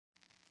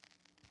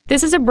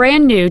This is a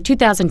brand new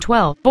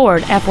 2012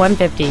 Ford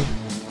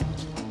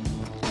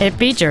F-150. It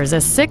features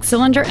a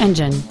 6-cylinder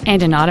engine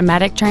and an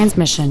automatic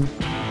transmission.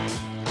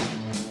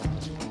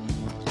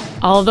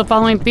 All of the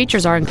following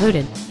features are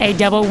included: a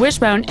double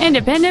wishbone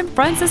independent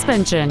front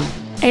suspension,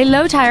 a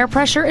low tire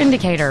pressure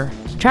indicator,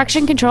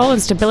 traction control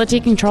and stability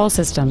control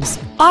systems,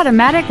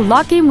 automatic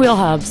locking wheel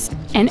hubs,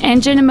 an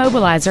engine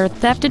immobilizer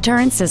theft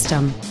deterrent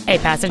system, a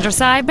passenger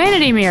side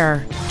vanity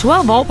mirror,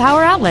 12-volt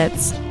power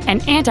outlets, an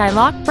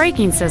anti-lock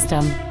braking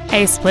system,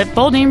 a split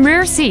folding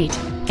rear seat,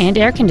 and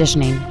air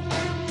conditioning.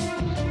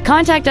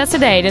 Contact us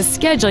today to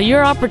schedule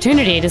your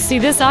opportunity to see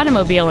this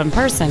automobile in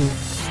person.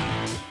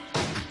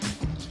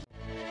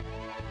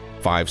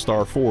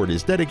 5-Star Ford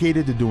is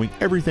dedicated to doing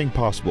everything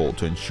possible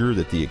to ensure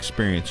that the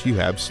experience you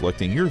have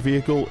selecting your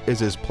vehicle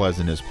is as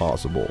pleasant as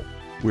possible.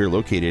 We're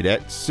located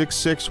at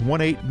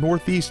 6618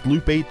 Northeast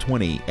Loop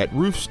 820 at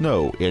Roof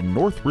Snow in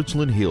North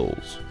Richland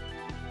Hills.